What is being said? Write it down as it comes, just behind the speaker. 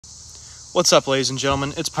What's up, ladies and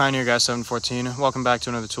gentlemen? It's Pioneer Guy 714. Welcome back to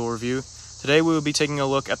another tool review. Today we will be taking a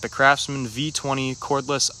look at the Craftsman V20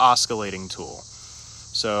 cordless oscillating tool.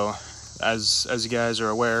 So, as you guys are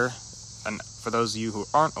aware, and for those of you who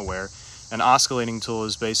aren't aware, an oscillating tool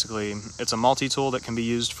is basically, it's a multi-tool that can be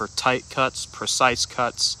used for tight cuts, precise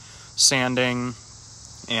cuts, sanding,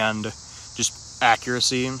 and just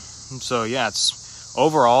accuracy. So yeah,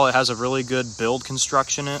 overall it has a really good build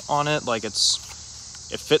construction on it. Like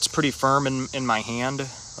it fits pretty firm in my hand.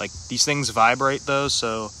 Like these things vibrate though,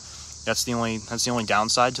 so that's the only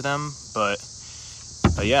downside to them. But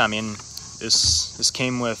yeah, I mean, this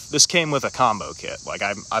came with a combo kit. Like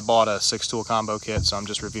I bought a 6-tool combo kit, so I'm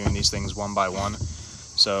just reviewing these things one by one.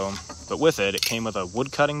 So, but with it came with a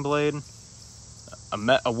wood cutting blade,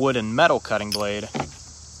 a wood and metal cutting blade,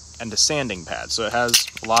 and a sanding pad. So it has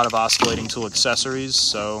a lot of oscillating tool accessories.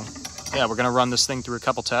 So yeah, we're gonna run this thing through a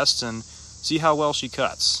couple tests and see how well she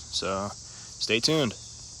cuts. So stay tuned.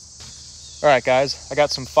 All right, guys, I got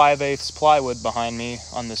some 5/8 plywood behind me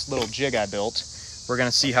on this little jig I built. We're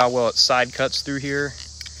gonna see how well it side cuts through here.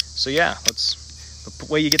 So yeah, the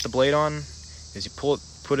way you get the blade on is you pull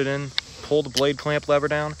the blade clamp lever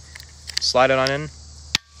down, slide it on in.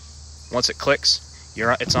 Once it clicks,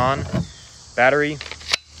 it's on, battery,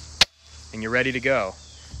 and you're ready to go.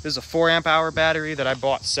 This is a 4 amp-hour battery that I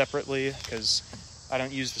bought separately because I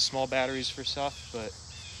don't use the small batteries for stuff. But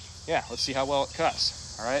yeah, let's see how well it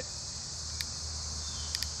cuts. All right.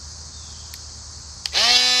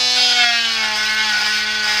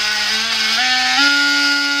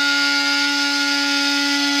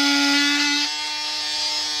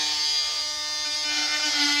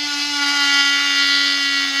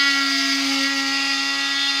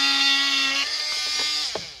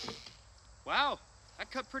 Wow, that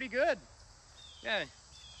cut pretty good. Yeah,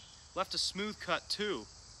 left a smooth cut too.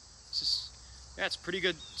 It's pretty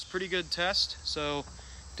good. It's a pretty good test. So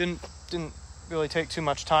didn't really take too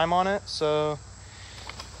much time on it. So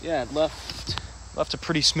yeah, it left a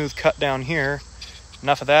pretty smooth cut down here.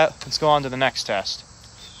 Enough of that. Let's go on to the next test.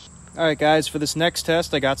 All right, guys. For this next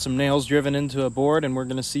test, I got some nails driven into a board, and we're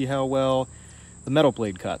gonna see how well the metal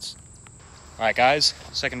blade cuts. All right, guys.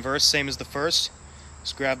 Second verse, same as the first.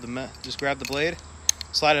 Just grab the blade,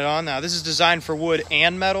 slide it on. Now this is designed for wood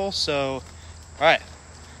and metal, so all right,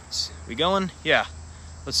 we going? Yeah,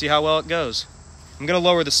 let's see how well it goes. I'm gonna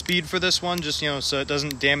lower the speed for this one, just so it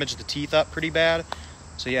doesn't damage the teeth up pretty bad.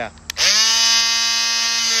 So yeah.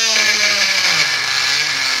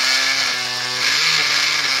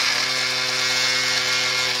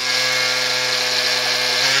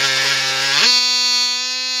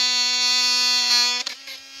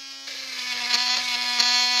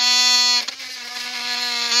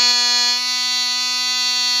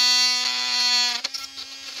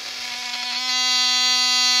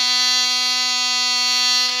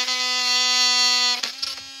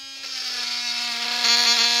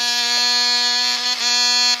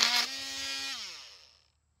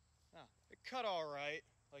 Cut all right.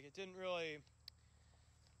 Like it didn't really,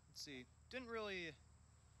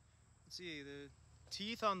 the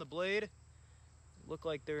teeth on the blade look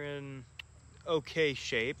like they're in okay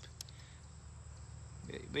shape.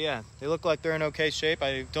 But yeah, they look like they're in okay shape.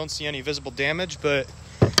 I don't see any visible damage, but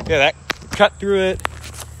yeah, that cut through it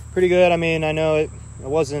pretty good. I mean, I know I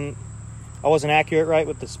wasn't accurate right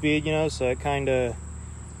with the speed, so it kind of,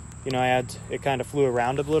 it kind of flew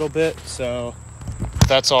around a little bit, so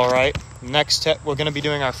that's all right. Next, we're going to be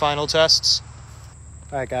doing our final tests.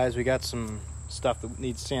 All right, guys, we got some stuff that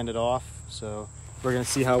needs sanded off, so we're going to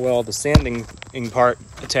see how well the sanding part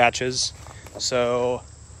attaches. So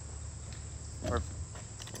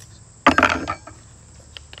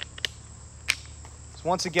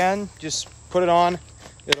once again, just put it on,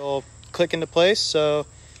 it'll click into place. So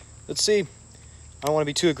let's see. I don't want to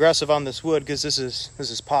be too aggressive on this wood because this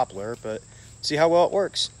is poplar, but see how well it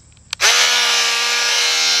works.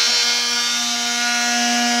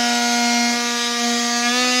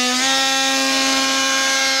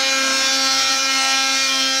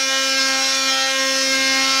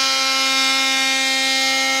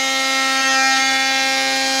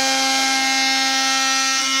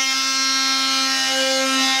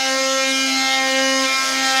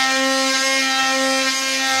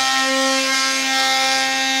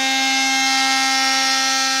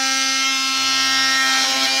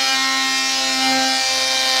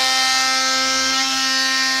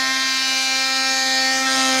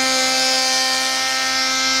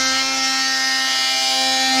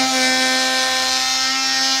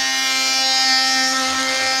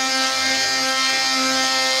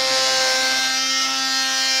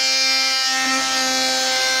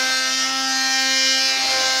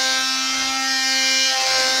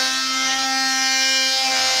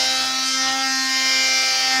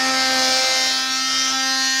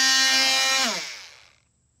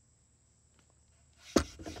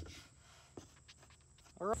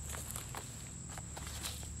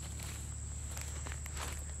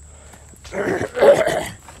 All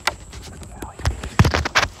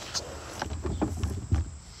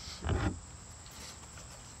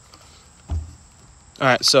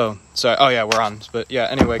right, so oh yeah, we're on. But yeah,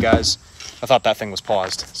 anyway, guys, I thought that thing was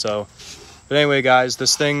paused. So, but anyway, guys,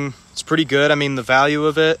 this thing, it's pretty good. I mean, the value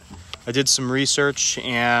of it, I did some research,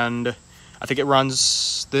 and I think it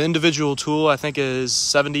runs, the individual tool I think is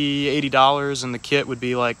 $70-$80, and the kit would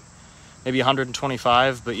be like maybe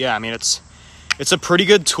 $125. But yeah, I mean, it's a pretty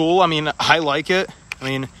good tool. I mean, I like it. I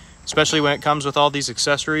mean, especially when it comes with all these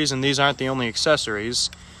accessories, and these aren't the only accessories.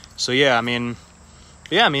 So yeah, I mean,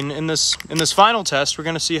 in this final test, we're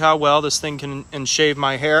gonna see how well this thing can shave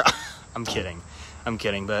my hair. I'm kidding,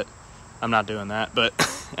 but I'm not doing that. But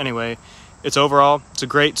anyway, it's a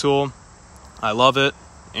great tool. I love it,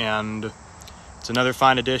 and it's another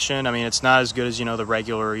fine addition. I mean, it's not as good as, the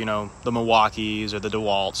regular, the Milwaukees or the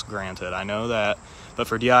DeWalt's, granted, I know that. But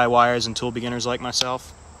for DIYers and tool beginners like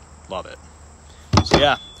myself, love it. So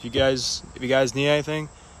yeah, if you guys need anything,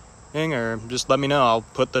 or just let me know. I'll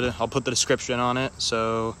put the description on it.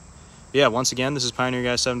 So yeah, once again, this is Pioneer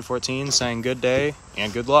Guy 714 saying good day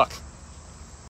and good luck.